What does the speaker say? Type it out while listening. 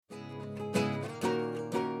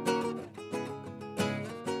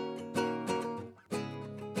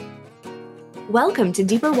Welcome to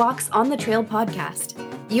Deeper Walks on the Trail podcast.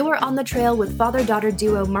 You are on the trail with father-daughter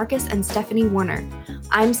duo Marcus and Stephanie Warner.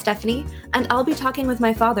 I'm Stephanie, and I'll be talking with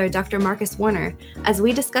my father, Dr. Marcus Warner, as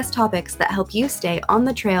we discuss topics that help you stay on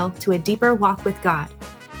the trail to a deeper walk with God.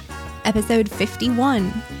 Episode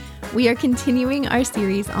 51. We are continuing our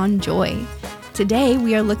series on joy. Today,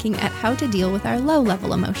 we are looking at how to deal with our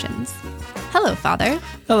low-level emotions. Hello, Father.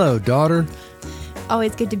 Hello, daughter.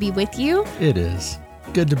 Always good to be with you. It is.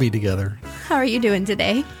 Good to be together. How are you doing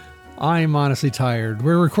today? I'm honestly tired.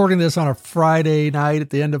 We're recording this on a Friday night at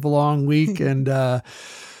the end of a long week, and now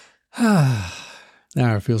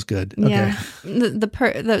it feels good. Yeah. Okay.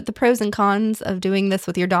 The pros and cons of doing this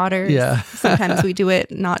with your daughter. Yeah. Sometimes we do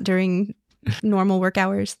it not during normal work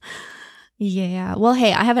hours. Yeah. Well,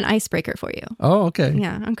 hey, I have an icebreaker for you. Oh, okay.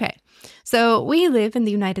 Yeah. Okay. So we live in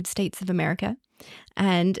the United States of America.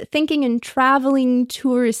 And thinking in traveling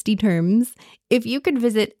touristy terms, if you could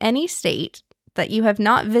visit any state that you have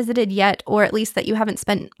not visited yet, or at least that you haven't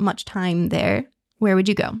spent much time there, where would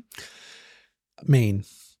you go? Maine.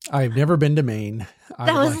 I've never been to Maine.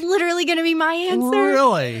 That was literally going to be my answer.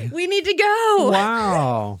 Really? We need to go.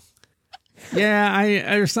 Wow. Yeah,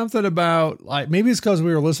 there's something about, like, maybe it's because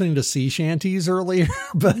we were listening to sea shanties earlier,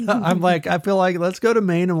 but I feel like let's go to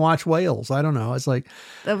Maine and watch whales. I don't know. It's like,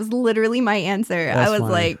 that was literally my answer. I was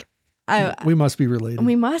funny. We must be related.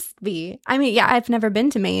 We must be. I mean, yeah, I've never been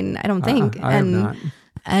to Maine, I don't think. I have not.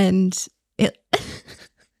 And it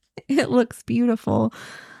it looks beautiful.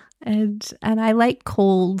 And I like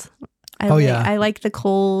cold. I like the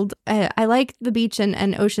cold. I like the beach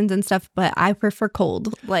and oceans and stuff, but I prefer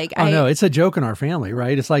cold. No, it's a joke in our family,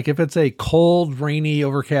 right? It's like if it's a cold, rainy,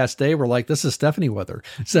 overcast day, we're like, this is Stephanie weather.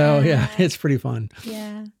 So yeah, it's pretty fun.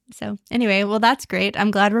 Yeah. So anyway, well, that's great.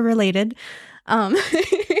 I'm glad we're related.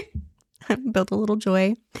 Built a little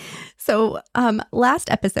joy. So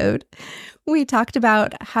last episode, we talked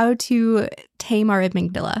about how to tame our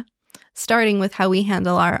amygdala, starting with how we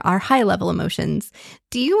handle our high-level emotions.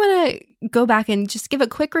 Do you want to go back and just give a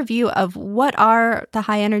quick review of what are the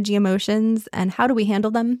high-energy emotions and how do we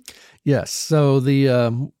handle them? Yes. So the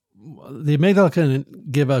amygdala can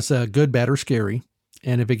give us a good, bad, or scary.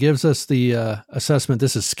 And if it gives us the assessment,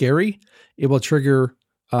 this is scary, it will trigger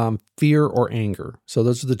fear or anger. So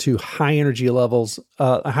those are the two high energy levels,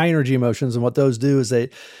 high energy emotions. And what those do is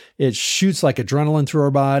it shoots like adrenaline through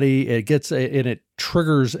our body. It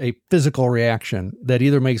triggers a physical reaction that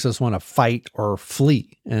either makes us want to fight or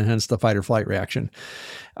flee, and hence the fight or flight reaction.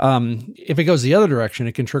 If it goes the other direction,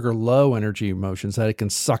 it can trigger low energy emotions that it can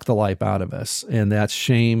suck the life out of us. And that's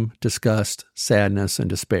shame, disgust, sadness, and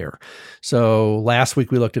despair. So last week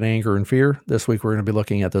we looked at anger and fear. This week we're going to be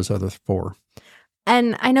looking at those other four.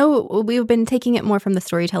 And I know we've been taking it more from the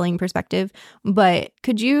storytelling perspective, but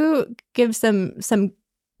could you give some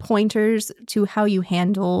pointers to how you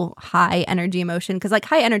handle high energy emotion? Because like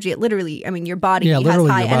high energy, it literally, I mean, your body has high your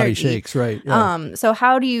body energy. shakes, right? Yeah. So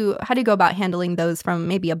how do you go about handling those from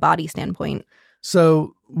maybe a body standpoint?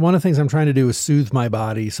 So one of the things I'm trying to do is soothe my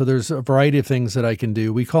body. So there's a variety of things that I can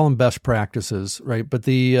do. We call them best practices, right? But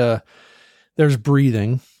there's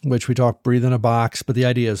breathing, which we talk breathe in a box, but the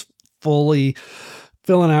idea is fully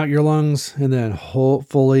filling out your lungs and then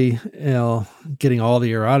fully getting all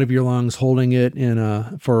the air out of your lungs, holding it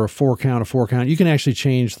for a four count. You can actually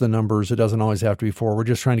change the numbers. It doesn't always have to be four. We're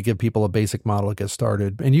just trying to give people a basic model to get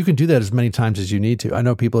started. And you can do that as many times as you need to. I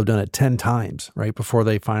know people have done it 10 times, right, before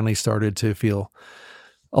they finally started to feel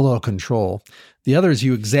a little control. The other is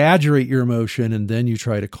you exaggerate your emotion and then you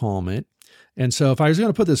try to calm it. And so if I was going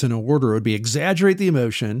to put this in order, it would be exaggerate the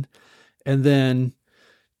emotion and then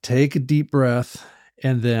take a deep breath,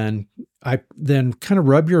 and then kind of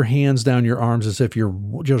rub your hands down your arms as if you're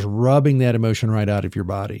just rubbing that emotion right out of your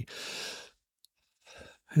body.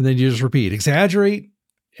 And then you just repeat, exaggerate,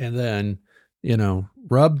 and then,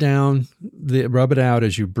 rub it out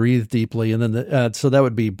as you breathe deeply. And then, so that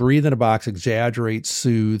would be breathe in a box, exaggerate,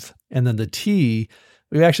 soothe. And then the T,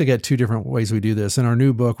 we've actually got two different ways we do this. In our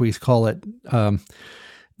new book, we call it,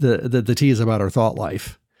 the T is about our thought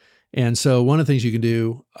life. And so one of the things you can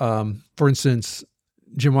do, for instance,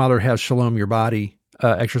 Jim Wilder has Shalom Your Body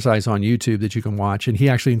exercise on YouTube that you can watch. And he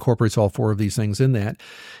actually incorporates all four of these things in that.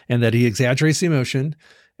 And that he exaggerates the emotion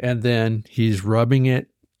and then he's rubbing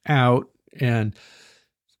it out and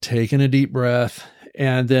taking a deep breath.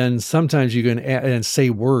 And then sometimes you can and say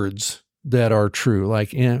words that are true.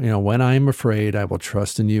 Like, when I am afraid, I will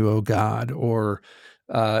trust in you, O God. Or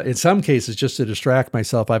in some cases, just to distract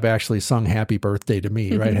myself, I've actually sung Happy Birthday to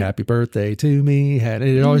Me, right? Happy birthday to me. And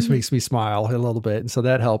it always makes me smile a little bit. And so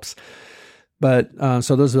that helps. But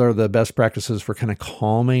so those are the best practices for kind of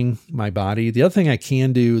calming my body. The other thing I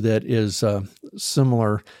can do that is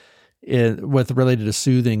similar with related to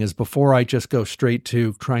soothing is before I just go straight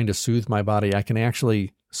to trying to soothe my body, I can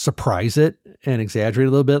actually surprise it and exaggerate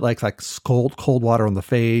a little bit, like cold water on the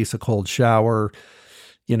face, a cold shower,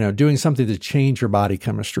 doing something to change your body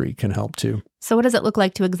chemistry can help too. So what does it look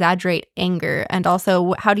like to exaggerate anger? And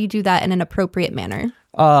also, how do you do that in an appropriate manner?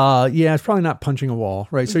 Yeah, it's probably not punching a wall,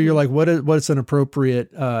 right? So you're like, what's an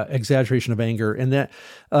appropriate exaggeration of anger? And that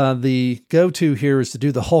the go-to here is to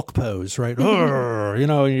do the Hulk pose, right?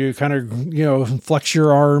 You kind of, flex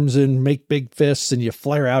your arms and make big fists, and you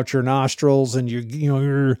flare out your nostrils, and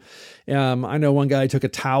I know one guy took a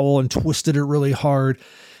towel and twisted it really hard.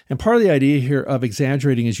 And part of the idea here of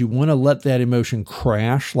exaggerating is you want to let that emotion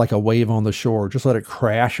crash like a wave on the shore. Just let it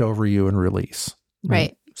crash over you and release.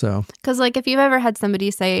 Right. So, because if you've ever had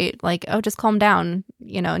somebody say like, "Oh, just calm down,"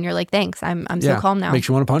 and you're like, "Thanks, I'm so calm now." Makes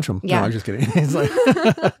you want to punch them. Yeah, no, I'm just kidding. It's like,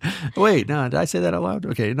 wait, no, did I say that out loud?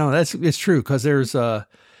 Okay, no, it's true because there's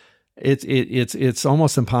it's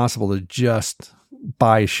almost impossible to just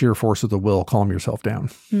by sheer force of the will calm yourself down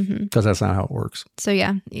because that's not how it works. So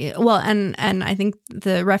yeah, well, and I think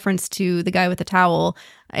the reference to the guy with the towel,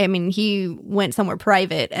 I mean, he went somewhere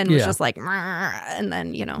private and was just like, and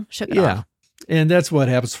then shook it off. And that's what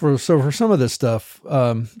happens for some of this stuff.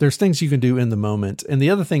 There's things you can do in the moment. And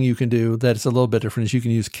the other thing you can do that's a little bit different is you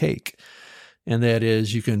can use cake. And that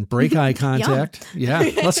is you can break eye contact. Yeah,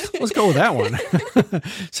 let's go with that one.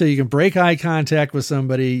 So you can break eye contact with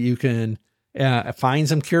somebody. You can find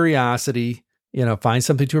some curiosity, find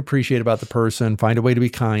something to appreciate about the person, find a way to be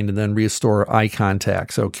kind, and then restore eye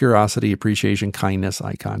contact. So curiosity, appreciation, kindness,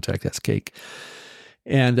 eye contact, that's cake.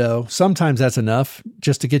 And sometimes that's enough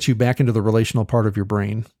just to get you back into the relational part of your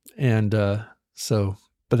brain. And but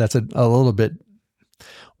that's a little bit,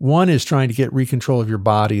 one is trying to get recontrol of your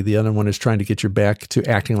body. The other one is trying to get you back to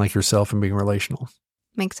acting like yourself and being relational.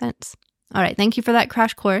 Makes sense. All right. Thank you for that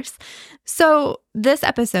crash course. So this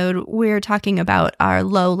episode, we're talking about our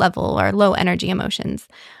low level, our low energy emotions.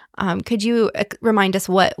 Could you remind us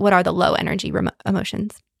what are the low energy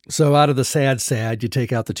emotions? So out of the sad, you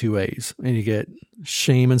take out the two A's and you get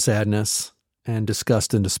shame and sadness and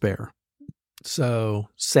disgust and despair. So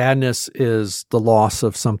sadness is the loss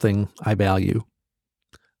of something I value.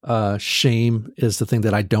 Shame is the thing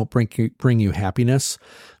that I don't bring you happiness.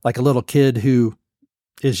 Like a little kid who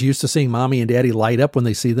is used to seeing mommy and daddy light up when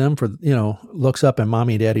they see them looks up and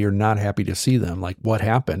mommy and daddy are not happy to see them. Like, what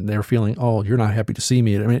happened? They're feeling, oh, you're not happy to see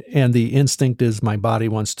me. And the instinct is my body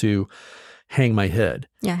wants to hang my head.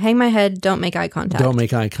 Yeah, hang my head. Don't make eye contact. Don't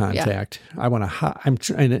make eye contact. Yeah. I want to.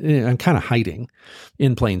 I'm kind of hiding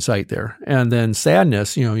in plain sight there. And then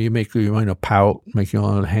sadness, you want to pout, make you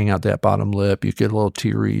want to hang out that bottom lip. You get a little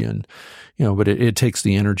teary, and but it takes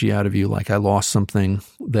the energy out of you. Like I lost something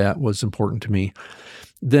that was important to me.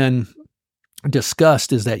 Then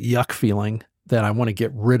disgust is that yuck feeling that I want to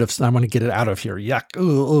get rid of. I want to get it out of here. Yuck.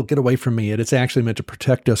 Ooh, get away from me. And it's actually meant to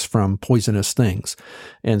protect us from poisonous things.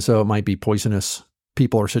 And so it might be poisonous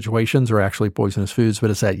people or situations or actually poisonous foods,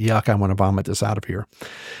 but it's that yuck. I want to vomit this out of here.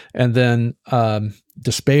 And then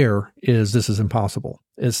despair is this is impossible.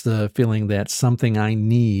 It's the feeling that something I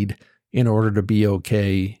need in order to be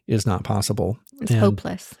okay is not possible. It's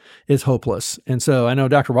hopeless. It's hopeless. And so I know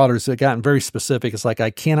Dr. Walters has gotten very specific. It's like, I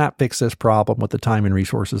cannot fix this problem with the time and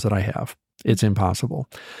resources that I have. It's impossible.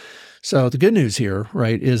 So the good news here,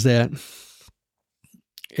 right, is that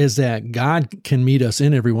God can meet us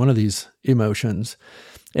in every one of these emotions.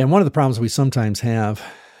 And one of the problems we sometimes have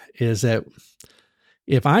is that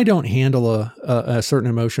if I don't handle a certain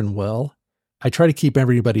emotion well, I try to keep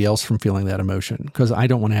everybody else from feeling that emotion because I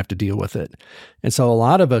don't want to have to deal with it. And so a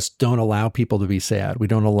lot of us don't allow people to be sad. We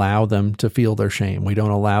don't allow them to feel their shame. We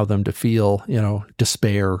don't allow them to feel,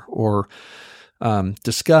 despair or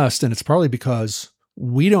disgust. And it's probably because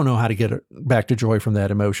we don't know how to get back to joy from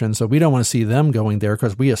that emotion. So we don't want to see them going there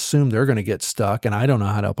because we assume they're going to get stuck and I don't know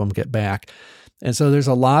how to help them get back. And so there's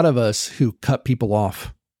a lot of us who cut people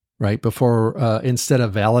off, right? Before, instead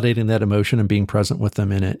of validating that emotion and being present with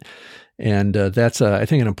them in it. And that's, I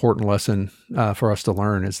think, an important lesson for us to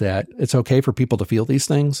learn is that it's okay for people to feel these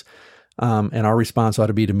things. And our response ought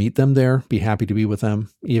to be to meet them there, be happy to be with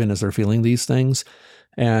them, even as they're feeling these things,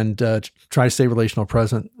 and try to stay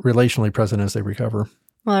relationally present as they recover.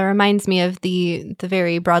 Well, it reminds me of the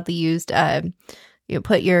very broadly used,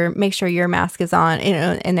 make sure your mask is on,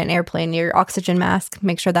 in an airplane, your oxygen mask,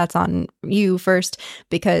 make sure that's on you first,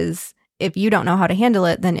 because if you don't know how to handle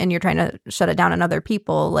it, then and you're trying to shut it down on other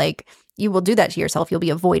people, like you will do that to yourself. You'll be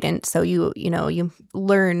avoidant. So you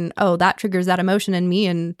learn, oh, that triggers that emotion in me,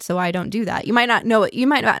 and so I don't do that. You might not know it. You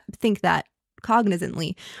might not think that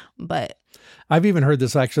cognizantly, but I've even heard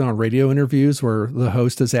this actually on radio interviews where the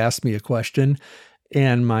host has asked me a question,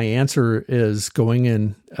 and my answer is going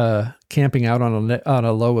and camping out on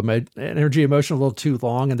a low energy emotion a little too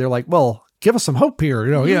long, and they're like, "Well, give us some hope here,"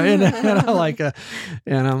 and I'm like,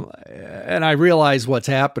 and I realize what's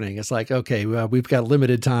happening. It's like, okay, well, we've got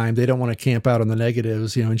limited time. They don't want to camp out on the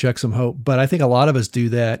negatives, inject some hope. But I think a lot of us do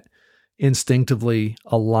that instinctively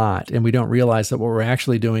a lot, and we don't realize that what we're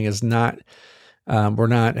actually doing is not, we're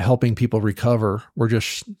not helping people recover. We're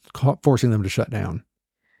just forcing them to shut down.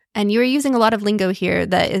 And you were using a lot of lingo here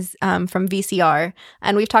that is from VCR.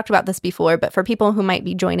 And we've talked about this before, but for people who might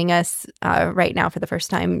be joining us right now for the first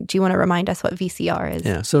time, do you want to remind us what VCR is?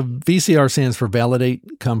 Yeah. So VCR stands for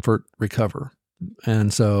validate, comfort, recover.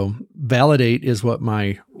 And so validate is what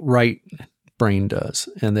my right brain does.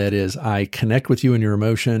 And that is I connect with you and your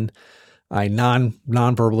emotion. I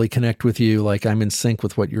non-verbally connect with you, like I'm in sync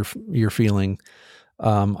with what you're feeling.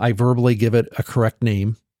 I verbally give it a correct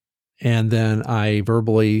name. And then I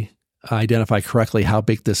verbally identify correctly how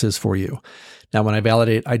big this is for you. Now, when I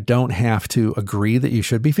validate, I don't have to agree that you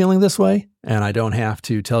should be feeling this way, and I don't have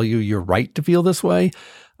to tell you you're right to feel this way.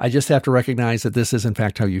 I just have to recognize that this is, in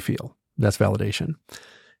fact, how you feel. That's validation.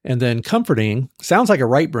 And then comforting sounds like a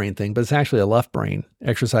right brain thing, but it's actually a left brain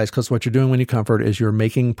exercise, because what you're doing when you comfort is you're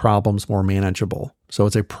making problems more manageable. So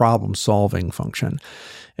it's a problem-solving function.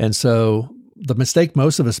 And so the mistake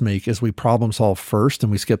most of us make is we problem solve first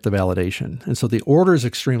and we skip the validation. And so the order is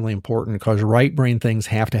extremely important, because right brain things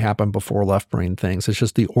have to happen before left brain things. It's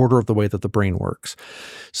just the order of the way that the brain works.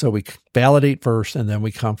 So we validate first and then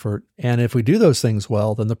we comfort. And if we do those things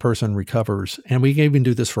well, then the person recovers. And we can even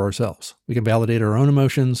do this for ourselves. We can validate our own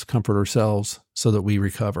emotions, comfort ourselves so that we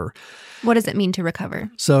recover. What does it mean to recover?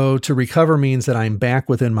 So to recover means that I'm back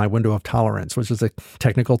within my window of tolerance, which is a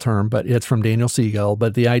technical term, but it's from Daniel Siegel.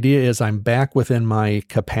 But the idea is I'm back within my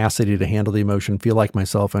capacity to handle the emotion, feel like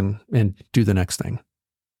myself, and do the next thing.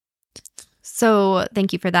 So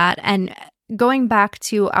thank you for that. And going back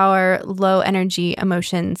to our low energy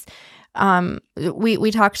emotions,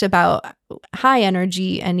 we talked about high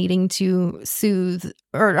energy and needing to soothe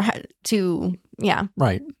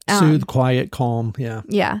Right. Soothe, quiet, calm. Yeah.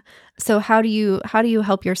 Yeah. So how do you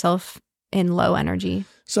help yourself in low energy?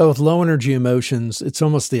 So with low energy emotions, it's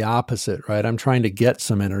almost the opposite, right? I'm trying to get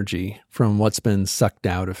some energy from what's been sucked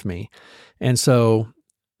out of me. And so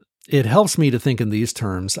it helps me to think in these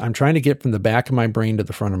terms. I'm trying to get from the back of my brain to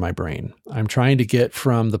the front of my brain. I'm trying to get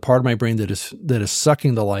from the part of my brain that is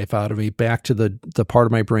sucking the life out of me back to the part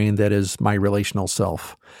of my brain that is my relational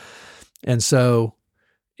self. And so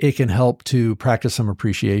it can help to practice some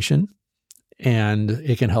appreciation, and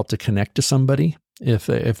it can help to connect to somebody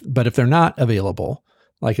but if they're not available,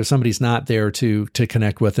 like if somebody's not there to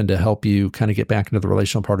connect with and to help you kind of get back into the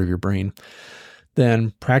relational part of your brain,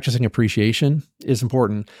 then practicing appreciation is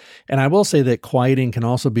important. And I will say that quieting can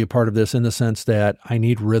also be a part of this, in the sense that I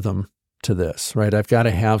need rhythm to this, right? I've got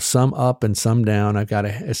to have some up and some down. I've got to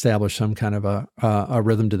establish some kind of a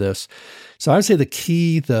rhythm to this. So I would say the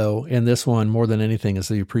key, though, in this one more than anything is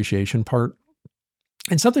the appreciation part.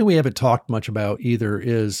 And something we haven't talked much about either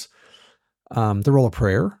is the role of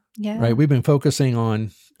prayer. Yeah. Right. We've been focusing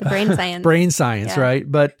on the brain science. Yeah.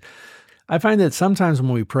 Right? But I find that sometimes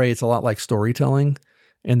when we pray, it's a lot like storytelling,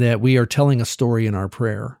 and that we are telling a story in our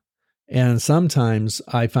prayer. And sometimes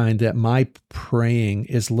I find that my praying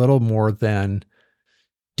is little more than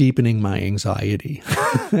deepening my anxiety,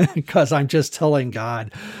 because I'm just telling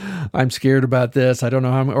God, I'm scared about this. I don't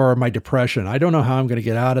know how, or my depression. I don't know how I'm going to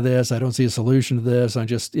get out of this. I don't see a solution to this. I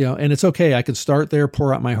just, and it's okay. I can start there,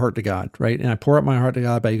 pour out my heart to God, right? And I pour out my heart to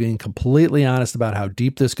God by being completely honest about how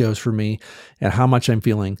deep this goes for me and how much I'm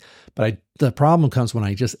feeling. But the problem comes when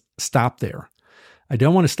I just stop there. I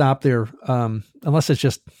don't want to stop there unless it's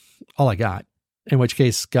just all I got, in which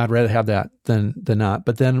case God would rather have that than not.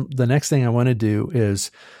 But then the next thing I want to do is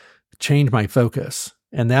change my focus.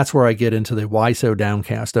 And that's where I get into the why so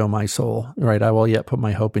downcast, oh my soul, right? I will yet put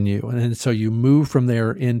my hope in you. And so you move from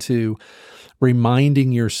there into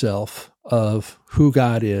reminding yourself of who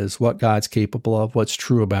God is, what God's capable of, what's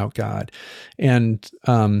true about God. And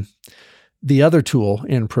the other tool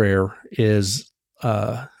in prayer is,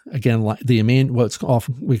 again, what's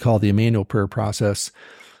often we call the Emmanuel prayer process.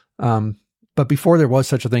 But before there was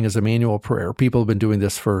such a thing as Emmanuel prayer, people have been doing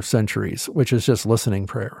this for centuries, which is just listening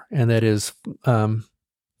prayer. And that is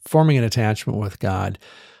forming an attachment with God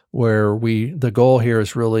where the goal here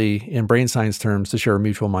is really, in brain science terms, to share a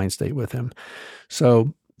mutual mind state with him.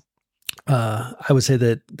 So I would say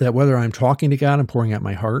that whether I'm talking to God and pouring out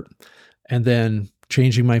my heart, and then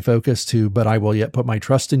changing my focus to, but I will yet put my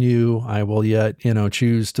trust in you. I will yet,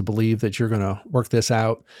 choose to believe that you're going to work this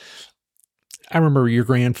out. I remember your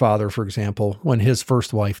grandfather, for example, when his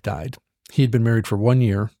first wife died. He'd been married for 1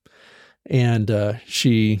 year, and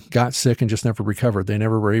she got sick and just never recovered. They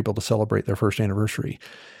never were able to celebrate their first anniversary.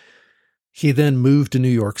 He then moved to New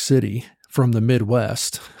York City from the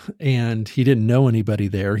Midwest, and he didn't know anybody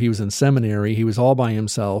there. He was in seminary. He was all by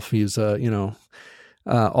himself. He's,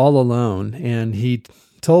 all alone. And he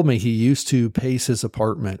told me he used to pace his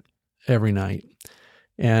apartment every night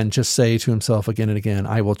and just say to himself again and again,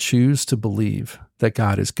 I will choose to believe that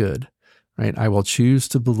God is good, right? I will choose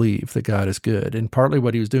to believe that God is good. And partly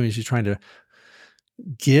what he was doing is he's trying to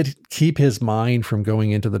keep his mind from going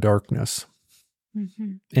into the darkness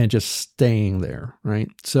and just staying there, right?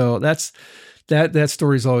 So that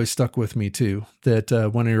story's always stuck with me too, that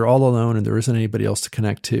when you're all alone and there isn't anybody else to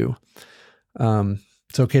connect to,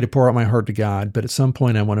 it's okay to pour out my heart to God, but at some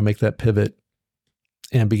point I want to make that pivot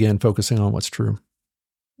and begin focusing on what's true.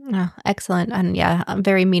 Oh, excellent. And yeah, a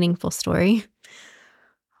very meaningful story.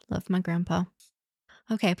 Love my grandpa.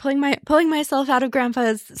 Okay, pulling myself out of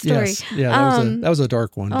grandpa's story. Yes. Yeah, that was a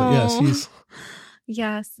dark one, but yes,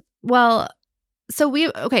 Yes. Well, so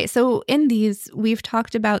in these we've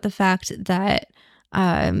talked about the fact that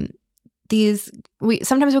sometimes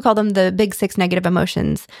we call them the big 6 negative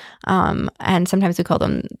emotions, and sometimes we call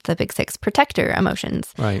them the big 6 protector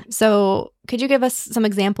emotions. Right. So could you give us some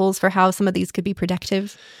examples for how some of these could be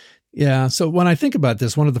protective? Yeah. So when I think about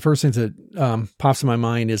this, one of the first things that pops in my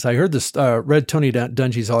mind is I heard this, read Tony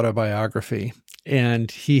Dungy's autobiography, and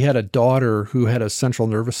he had a daughter who had a central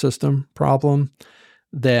nervous system problem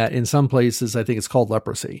that in some places, I think it's called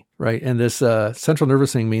leprosy, right? And this central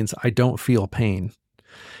nervous thing means I don't feel pain.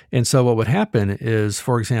 And so what would happen is,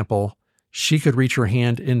 for example, she could reach her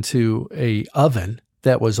hand into a oven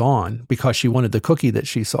that was on because she wanted the cookie that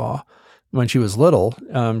she saw when she was little.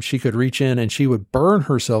 She could reach in and she would burn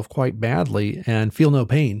herself quite badly and feel no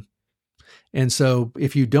pain. And so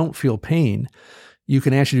if you don't feel pain, you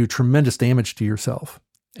can actually do tremendous damage to yourself.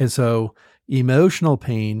 And so emotional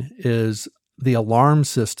pain is the alarm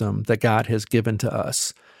system that God has given to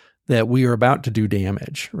us, that we are about to do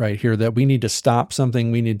damage right here, that we need to stop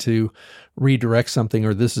something, we need to redirect something,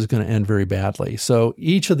 or this is going to end very badly. So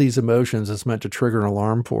each of these emotions is meant to trigger an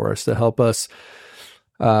alarm for us to help us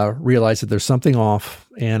realize that there's something off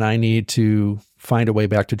and I need to find a way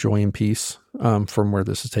back to joy and peace from where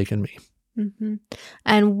this has taken me. Mm-hmm.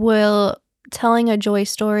 And will telling a joy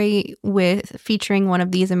story featuring one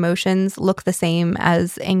of these emotions look the same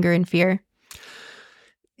as anger and fear?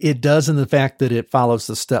 It does, in the fact that it follows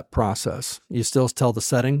the step process. You still tell the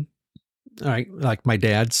setting, right? Like my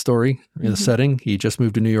dad's story, the setting. He just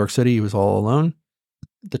moved to New York City. He was all alone.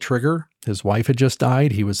 The trigger, his wife had just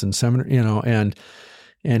died. He was in seminary,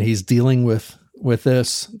 and he's dealing with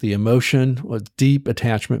this. The emotion was deep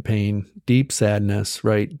attachment pain, deep sadness,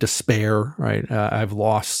 right? Despair, right? I've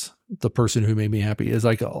lost the person who made me happy. Is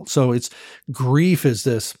like, so it's grief is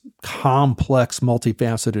this complex,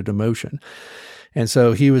 multifaceted emotion. And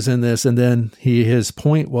so he was in this, and then his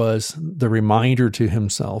point was the reminder to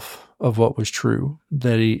himself of what was true,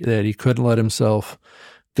 that he couldn't let himself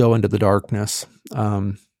go into the darkness.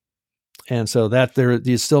 And so that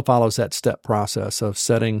he still follows that step process of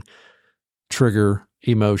setting, trigger,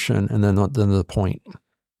 emotion, and then the point.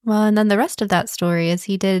 Well, and then the rest of that story is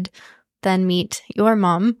he did then meet your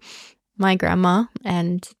mom, my grandma,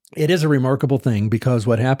 and it is a remarkable thing because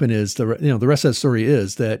what happened is the rest of that story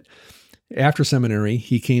is that after seminary,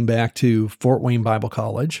 he came back to Fort Wayne Bible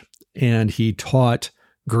College, and he taught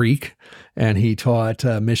Greek, and he taught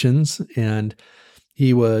missions, and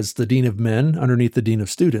he was the dean of men underneath the dean of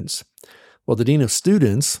students. Well, the dean of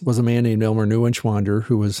students was a man named Elmer Neuenschwander,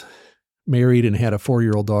 who was married and had a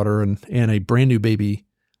 4-year-old daughter and a brand new baby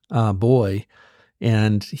boy,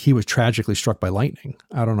 and he was tragically struck by lightning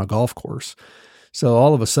out on a golf course. So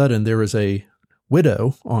all of a sudden, there was a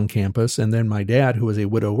widow on campus, and then my dad, who was a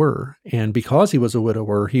widower. And because he was a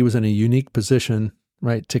widower, he was in a unique position,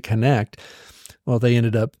 right, to connect. Well, they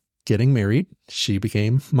ended up getting married. She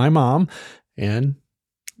became my mom and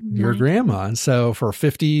your grandma. And so for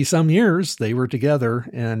 50 some years, they were together.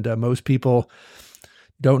 And most people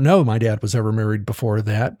don't know my dad was ever married before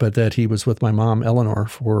that, but that he was with my mom, Eleanor,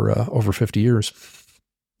 for over 50 years.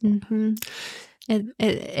 Mm-hmm.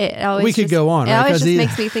 It always we could go on. It right? always just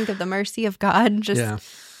makes me think of the mercy of God.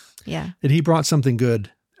 Yeah. That he brought something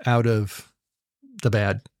good out of the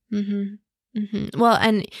bad. Mm-hmm. Well,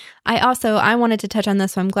 and I wanted to touch on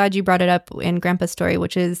this, so I'm glad you brought it up in Grandpa's story,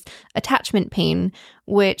 which is attachment pain,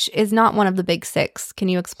 which is not one of the big six. Can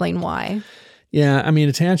you explain why? Yeah, I mean,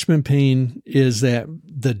 attachment pain is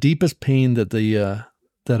the deepest pain that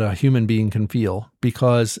that a human being can feel,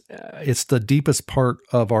 because it's the deepest part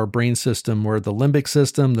of our brain system, where the limbic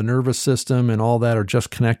system, the nervous system, and all that are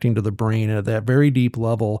just connecting to the brain. And at that very deep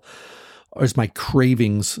level is my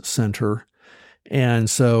cravings center. And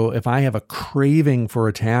so if I have a craving for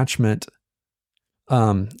attachment,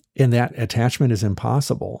 and that attachment is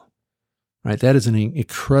impossible, right? That is an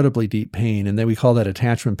incredibly deep pain. And then we call that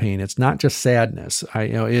attachment pain. It's not just sadness.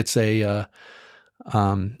 It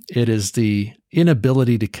is the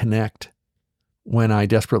inability to connect when I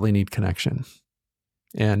desperately need connection.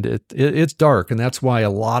 And it's dark. And that's why a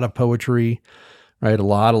lot of poetry, right? A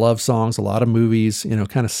lot of love songs, a lot of movies,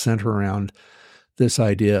 kind of center around this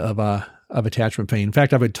idea of attachment pain. In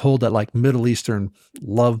fact, I've been told that like Middle Eastern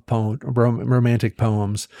love romantic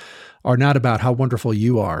poems are not about how wonderful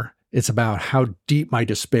you are. It's about how deep my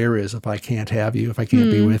despair is if I can't have you, if I can't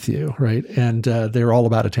be with you, right? And they're all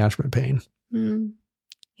about attachment pain.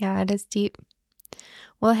 Yeah, it is deep.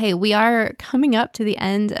 Well, hey, we are coming up to the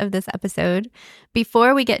end of this episode.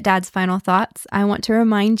 Before we get Dad's final thoughts, I want to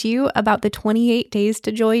remind you about the 28 Days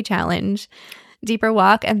to Joy Challenge. Deeper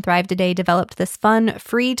Walk and Thrive Today developed this fun,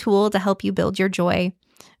 free tool to help you build your joy.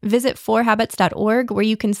 Visit 4habits.org where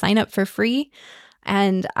you can sign up for free.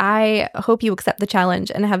 And I hope you accept the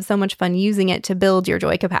challenge and have so much fun using it to build your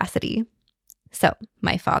joy capacity. So,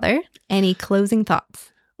 my father, any closing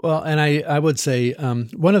thoughts? Well, and I would say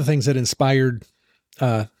one of the things that inspired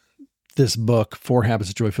this book, 4 Habits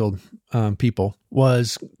of Joy-Filled People,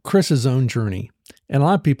 was Chris's own journey. And a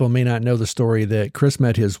lot of people may not know the story that Chris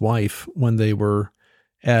met his wife when they were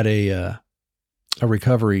at a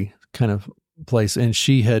recovery kind of place, and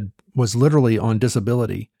she was literally on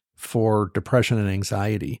disability for depression and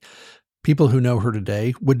anxiety. People who know her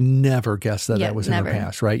today would never guess that was in her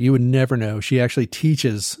past, right? You would never know. She actually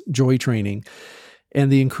teaches joy training. And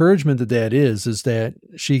the encouragement that is that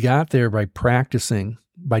she got there by practicing,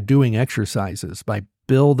 by doing exercises, by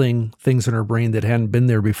building things in her brain that hadn't been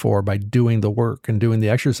there before, by doing the work and doing the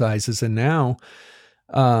exercises. And now,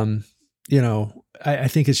 I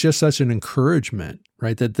think it's just such an encouragement,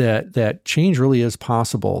 right? That change really is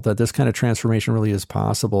possible, that this kind of transformation really is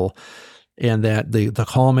possible. And that the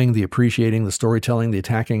calming, the appreciating, the storytelling, the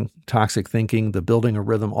attacking toxic thinking, the building a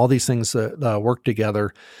rhythm, all these things work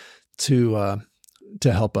together to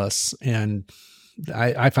help us. And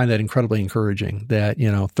I find that incredibly encouraging, that,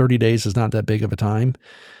 30 days is not that big of a time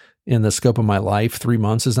in the scope of my life. 3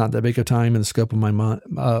 months is not that big of a time in the scope of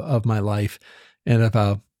my life. And if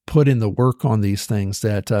I put in the work on these things,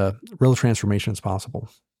 that real transformation is possible.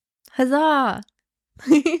 Huzzah!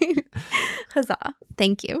 Huzzah.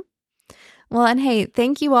 Thank you. Well, and hey,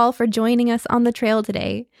 thank you all for joining us on the trail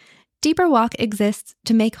today. Deeper Walk exists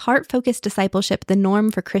to make heart-focused discipleship the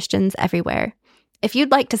norm for Christians everywhere. If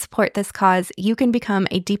you'd like to support this cause, you can become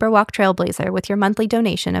a Deeper Walk Trailblazer with your monthly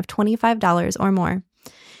donation of $25 or more.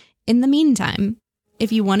 In the meantime,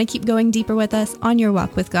 if you want to keep going deeper with us on your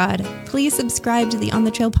walk with God, please subscribe to the On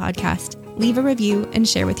the Trail podcast, leave a review, and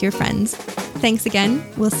share with your friends. Thanks again.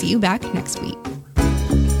 We'll see you back next week.